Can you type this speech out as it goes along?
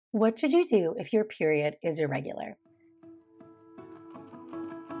What should you do if your period is irregular?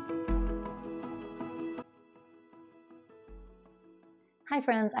 Hi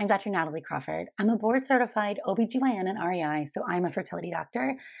friends, I'm Dr. Natalie Crawford. I'm a board certified OBGYN and REI, so I'm a fertility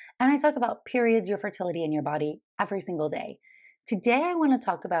doctor, and I talk about periods, your fertility, and your body every single day. Today I want to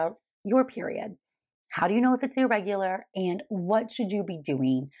talk about your period. How do you know if it's irregular, and what should you be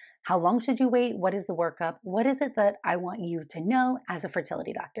doing? How long should you wait? What is the workup? What is it that I want you to know as a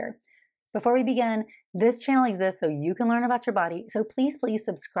fertility doctor? Before we begin, this channel exists so you can learn about your body, so please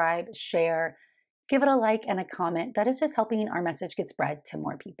subscribe, share, give it a like and a comment. That is just helping our message get spread to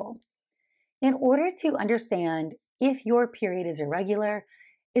more people. In order to understand if your period is irregular,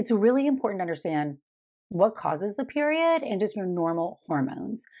 it's really important to understand what causes the period and just your normal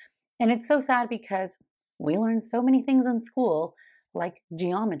hormones. And it's so sad because we learn so many things in school, like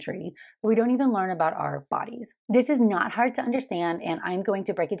geometry, but we don't even learn about our bodies. This is not hard to understand, and I'm going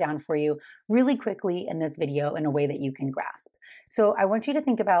to break it down for you really quickly in this video in a way that you can grasp. So I want you to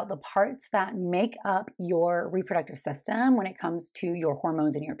think about the parts that make up your reproductive system when it comes to your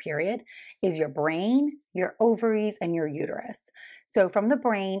hormones and your period is your brain, your ovaries, and your uterus. So from the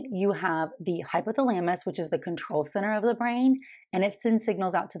brain, you have the hypothalamus, which is the control center of the brain, and it sends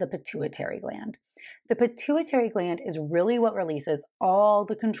signals out to the pituitary gland. The pituitary gland is really what releases all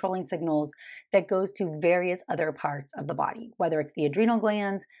the controlling signals that goes to various other parts of the body, whether it's the adrenal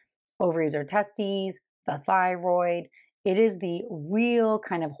glands, ovaries or testes, the thyroid. It is the real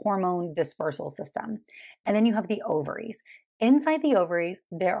kind of hormone dispersal system. And then you have the ovaries. Inside the ovaries,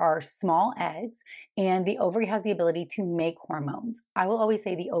 there are small eggs, and the ovary has the ability to make hormones. I will always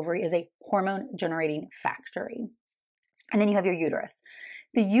say the ovary is a hormone generating factory. And then you have your uterus.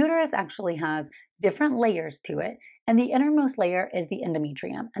 The uterus actually has different layers to it, and the innermost layer is the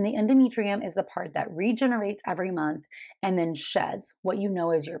endometrium. And the endometrium is the part that regenerates every month and then sheds what you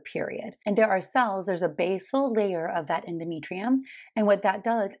know as your period. And there are cells, there's a basal layer of that endometrium, and what that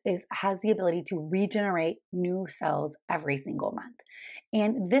does is has the ability to regenerate new cells every single month.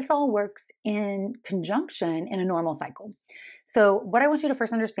 And this all works in conjunction in a normal cycle. So what I want you to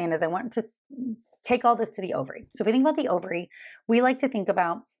first understand is I want to take all this to the ovary. So if we think about the ovary, we like to think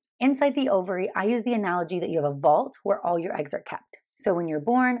about inside the ovary, I use the analogy that you have a vault where all your eggs are kept. So when you're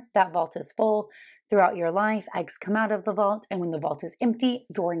born, that vault is full. Throughout your life, eggs come out of the vault, and when the vault is empty,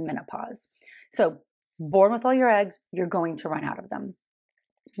 you're in menopause. So born with all your eggs, you're going to run out of them.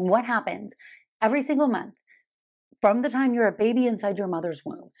 What happens? Every single month, from the time you're a baby inside your mother's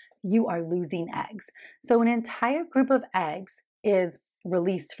womb, you are losing eggs. So an entire group of eggs is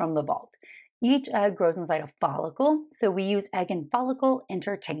released from the vault. Each egg grows inside a follicle, so we use egg and follicle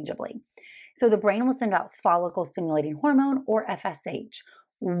interchangeably. So the brain will send out follicle stimulating hormone, or FSH,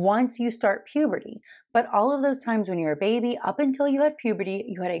 once you start puberty. But all of those times when you're a baby, up until you had puberty,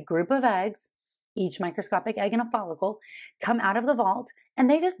 you had a group of eggs, each microscopic egg in a follicle, come out of the vault, and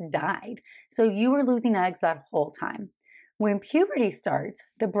they just died. So you were losing eggs that whole time. When puberty starts,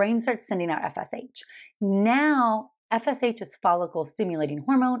 the brain starts sending out FSH. Now, FSH is follicle stimulating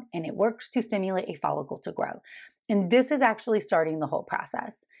hormone, and it works to stimulate a follicle to grow. And this is actually starting the whole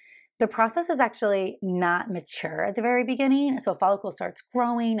process. The process is actually not mature at the very beginning. So a follicle starts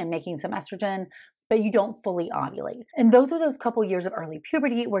growing and making some estrogen, but you don't fully ovulate. And those are those couple years of early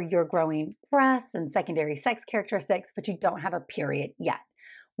puberty where you're growing breasts and secondary sex characteristics, but you don't have a period yet.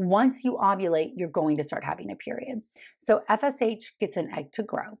 Once you ovulate, you're going to start having a period. So FSH gets an egg to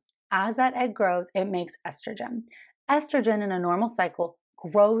grow. As that egg grows, it makes estrogen. Estrogen in a normal cycle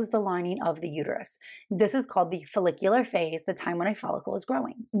grows the lining of the uterus. This is called the follicular phase, the time when a follicle is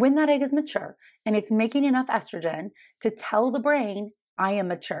growing. When that egg is mature and it's making enough estrogen to tell the brain, I am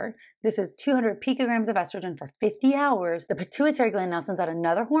mature. This is 200 picograms of estrogen for 50 hours. The pituitary gland now sends out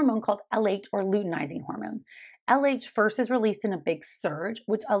another hormone called LH, or luteinizing hormone. LH first is released in a big surge,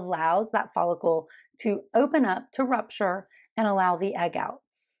 which allows that follicle to open up, to rupture, and allow the egg out.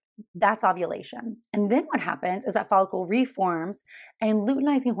 That's ovulation. And then what happens is that follicle reforms, and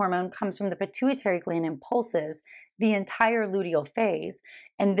luteinizing hormone comes from the pituitary gland and pulses the entire luteal phase.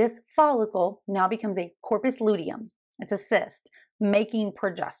 And this follicle now becomes a corpus luteum. It's a cyst making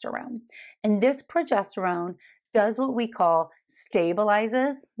progesterone. And this progesterone does what we call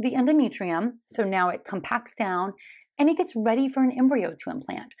stabilizes the endometrium. So now it compacts down and it gets ready for an embryo to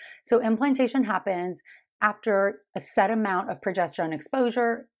implant. So implantation happens after a set amount of progesterone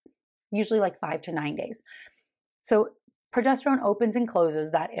exposure, usually like 5 to 9 days. So progesterone opens and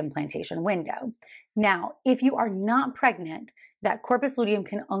closes that implantation window. Now, if you are not pregnant, that corpus luteum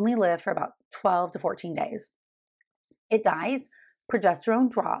can only live for about 12 to 14 days. It dies, progesterone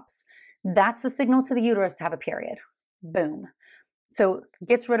drops. That's the signal to the uterus to have a period. Boom. So it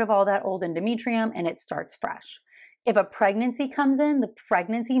gets rid of all that old endometrium and it starts fresh. If a pregnancy comes in, the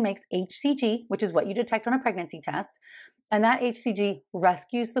pregnancy makes HCG, which is what you detect on a pregnancy test. And that HCG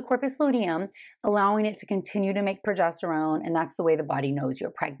rescues the corpus luteum, allowing it to continue to make progesterone. And that's the way the body knows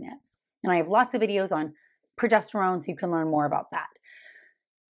you're pregnant. And I have lots of videos on progesterone, so you can learn more about that.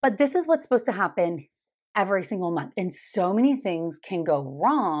 But this is what's supposed to happen every single month. And so many things can go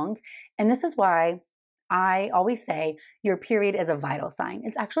wrong. And this is why I always say your period is a vital sign.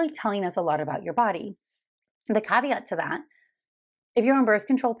 It's actually telling us a lot about your body. The caveat to that, if you're on birth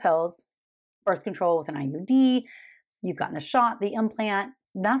control pills, birth control with an IUD, you've gotten the shot, the implant,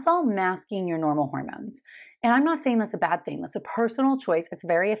 that's all masking your normal hormones. And I'm not saying that's a bad thing. That's a personal choice. It's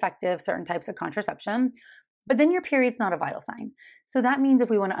very effective, certain types of contraception. But then your period's not a vital sign. So that means if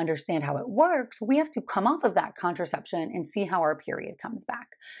we want to understand how it works, we have to come off of that contraception and see how our period comes back.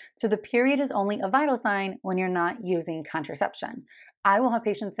 So the period is only a vital sign when you're not using contraception. I will have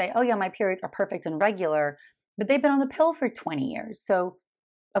patients say, oh yeah, my periods are perfect and regular, but they've been on the pill for 20 years. So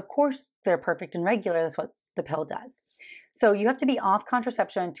of course they're perfect and regular. That's what the pill does. So you have to be off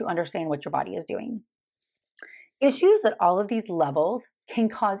contraception to understand what your body is doing. Issues at all of these levels can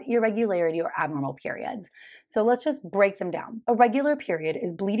cause irregularity or abnormal periods. So let's just break them down. A regular period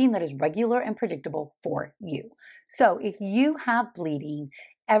is bleeding that is regular and predictable for you. So if you have bleeding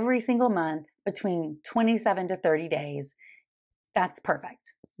every single month between 27 to 30 days, that's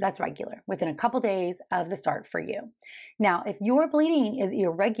perfect. That's regular, within a couple days of the start for you. Now, if your bleeding is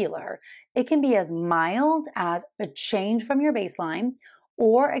irregular, it can be as mild as a change from your baseline,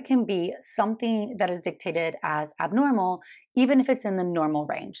 or it can be something that is dictated as abnormal, even if it's in the normal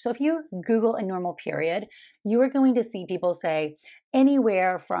range. So if you Google a normal period, you are going to see people say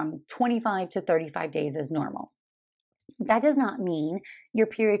anywhere from 25 to 35 days is normal. That does not mean your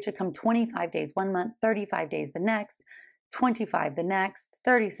period should come 25 days one month, 35 days the next, 25 the next,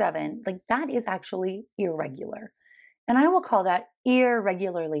 37. Like that is actually irregular. And I will call that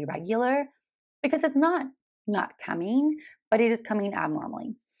irregularly regular because it's not coming, but it is coming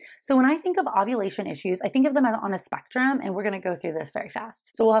abnormally. So when I think of ovulation issues, I think of them on a spectrum, and we're going to go through this very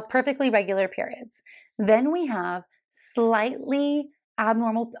fast. So we'll have perfectly regular periods. Then we have slightly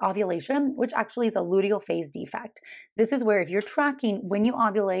abnormal ovulation, which actually is a luteal phase defect. This is where if you're tracking when you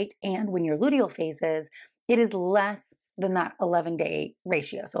ovulate and when your luteal phase is, it is less than that 11-day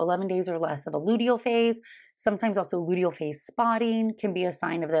ratio. So 11 days or less of a luteal phase. Sometimes also luteal phase spotting can be a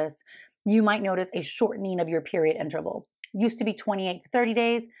sign of this. You might notice a shortening of your period interval. Used to be 28 to 30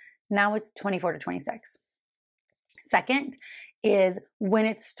 days. Now it's 24 to 26. Second is when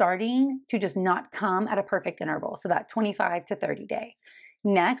it's starting to just not come at a perfect interval. So that 25 to 30 day.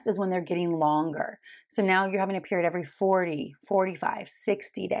 Next is when they're getting longer. So now you're having a period every 40, 45,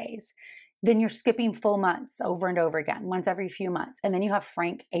 60 days. Then you're skipping full months over and over again, once every few months. And then you have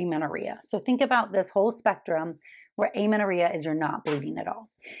frank amenorrhea. So think about this whole spectrum where amenorrhea is you're not bleeding at all.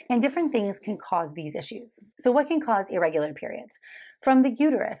 And different things can cause these issues. So what can cause irregular periods? From the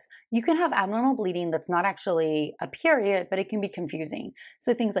uterus, you can have abnormal bleeding that's not actually a period, but it can be confusing.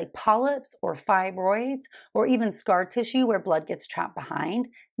 So things like polyps or fibroids or even scar tissue where blood gets trapped behind,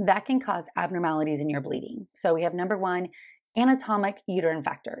 that can cause abnormalities in your bleeding. So we have number one, anatomic uterine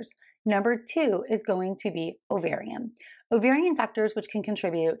factors. Number two is going to be ovarian. Ovarian factors which can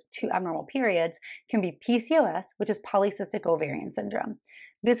contribute to abnormal periods can be PCOS, which is polycystic ovarian syndrome.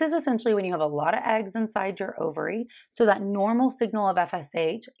 This is essentially when you have a lot of eggs inside your ovary, so that normal signal of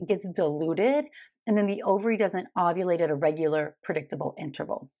FSH gets diluted, and then the ovary doesn't ovulate at a regular, predictable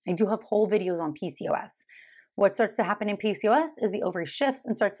interval. I do have whole videos on PCOS. What starts to happen in PCOS is the ovary shifts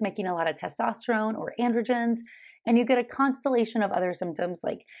and starts making a lot of testosterone or androgens, and you get a constellation of other symptoms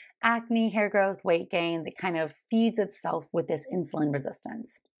like acne, hair growth, weight gain that kind of feeds itself with this insulin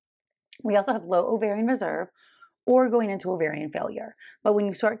resistance. We also have low ovarian reserve or going into ovarian failure. But when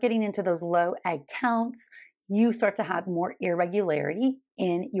you start getting into those low egg counts, you start to have more irregularity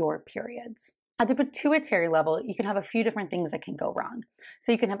in your periods. At the pituitary level, you can have a few different things that can go wrong.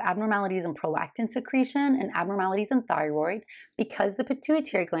 So you can have abnormalities in prolactin secretion and abnormalities in thyroid because the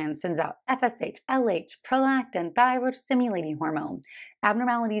pituitary gland sends out FSH, LH, prolactin, thyroid stimulating hormone.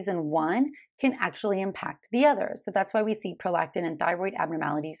 Abnormalities in one can actually impact the other. So that's why we see prolactin and thyroid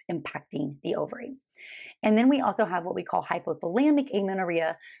abnormalities impacting the ovary. And then we also have what we call hypothalamic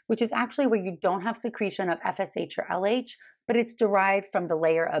amenorrhea, which is actually where you don't have secretion of FSH or LH, but it's derived from the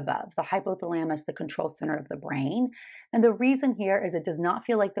layer above, the hypothalamus, the control center of the brain. And the reason here is it does not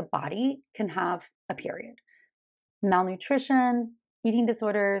feel like the body can have a period. Malnutrition, eating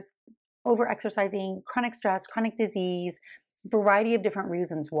disorders, overexercising, chronic stress, chronic disease, variety of different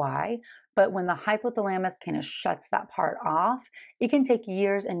reasons why. But when the hypothalamus kind of shuts that part off, it can take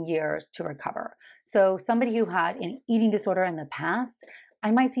years and years to recover. So somebody who had an eating disorder in the past,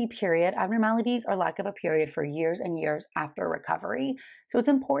 I might see period abnormalities or lack of a period for years and years after recovery. So it's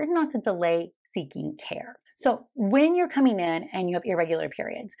important not to delay seeking care. So when you're coming in and you have irregular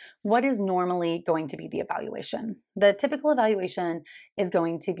periods, what is normally going to be the evaluation? The typical evaluation is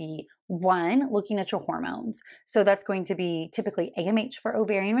going to be one, looking at your hormones. So that's going to be typically AMH for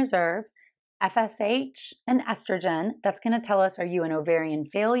ovarian reserve, FSH, and estrogen. That's going to tell us, are you an ovarian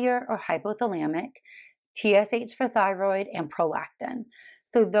failure or hypothalamic? TSH for thyroid, and prolactin.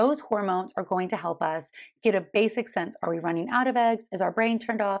 So those hormones are going to help us get a basic sense. Are we running out of eggs? Is our brain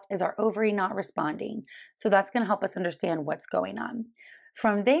turned off? Is our ovary not responding? So that's going to help us understand what's going on.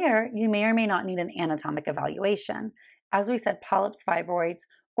 From there, you may or may not need an anatomic evaluation. As we said, polyps, fibroids,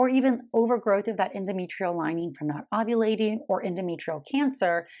 or even overgrowth of that endometrial lining from not ovulating or endometrial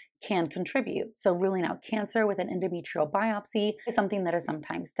cancer can contribute. So ruling out cancer with an endometrial biopsy is something that is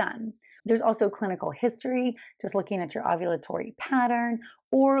sometimes done. There's also clinical history, just looking at your ovulatory pattern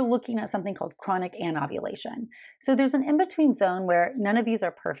or looking at something called chronic anovulation. So there's an in-between zone where none of these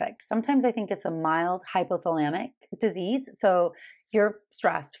are perfect. Sometimes I think it's a mild hypothalamic disease. So you're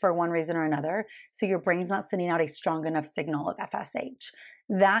stressed for one reason or another, so your brain's not sending out a strong enough signal of FSH.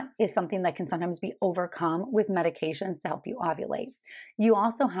 That is something that can sometimes be overcome with medications to help you ovulate. You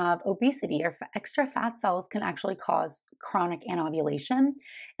also have obesity, or extra fat cells can actually cause chronic anovulation.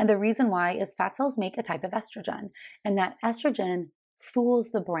 And the reason why is fat cells make a type of estrogen, and that estrogen fools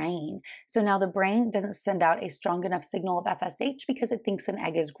the brain. So now the brain doesn't send out a strong enough signal of FSH because it thinks an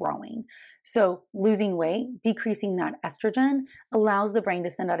egg is growing. So losing weight, decreasing that estrogen allows the brain to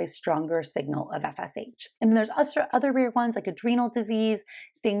send out a stronger signal of FSH. And then there's other rare ones like adrenal disease,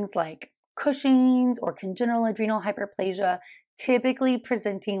 things like Cushing's or congenital adrenal hyperplasia, typically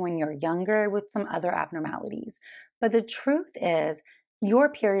presenting when you're younger with some other abnormalities. But the truth is, your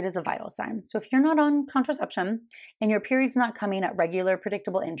period is a vital sign. So if you're not on contraception and your period's not coming at regular,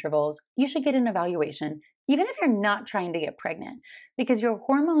 predictable intervals, you should get an evaluation, even if you're not trying to get pregnant, because your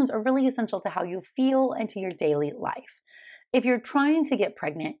hormones are really essential to how you feel and to your daily life. If you're trying to get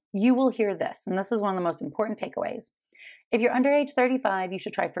pregnant, you will hear this, and this is one of the most important takeaways. If you're under age 35, you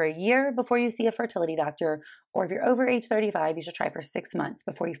should try for a year before you see a fertility doctor, or if you're over age 35, you should try for 6 months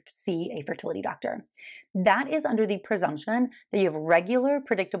before you see a fertility doctor. That is under the presumption that you have regular,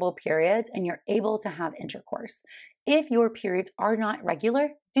 predictable periods and you're able to have intercourse. If your periods are not regular,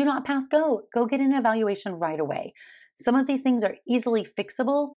 do not pass go. Go get an evaluation right away. Some of these things are easily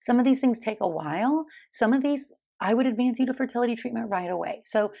fixable. Some of these things take a while. Some of these I would advance you to fertility treatment right away.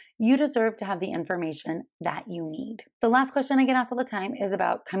 So you deserve to have the information that you need. The last question I get asked all the time is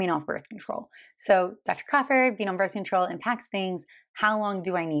about coming off birth control. So Dr. Crawford, being on birth control impacts things. How long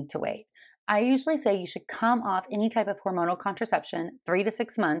do I need to wait? I usually say you should come off any type of hormonal contraception 3 to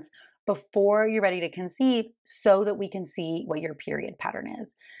 6 months before you're ready to conceive so that we can see what your period pattern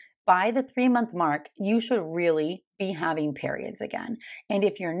is. By the 3-month mark, you should really be having periods again. And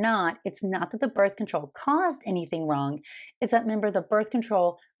if you're not, it's not that the birth control caused anything wrong. It's that, remember, the birth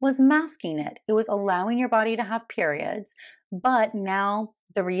control was masking it. It was allowing your body to have periods, but now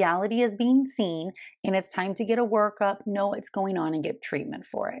the reality is being seen and it's time to get a workup, know what's going on, and get treatment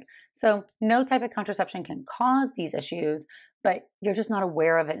for it. So no type of contraception can cause these issues, but you're just not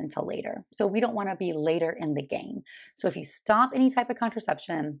aware of it until later. So we don't want to be later in the game. So if you stop any type of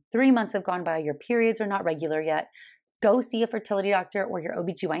contraception, 3 months have gone by, your periods are not regular yet, go see a fertility doctor or your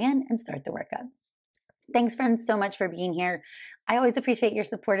OBGYN and start the workup. Thanks, friends, so much for being here. I always appreciate your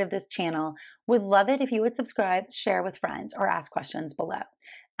support of this channel. Would love it if you would subscribe, share with friends, or ask questions below.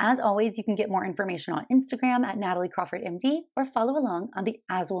 As always, you can get more information on Instagram at Natalie Crawford MD or follow along on the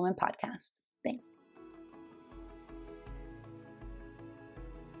As a Woman podcast. Thanks.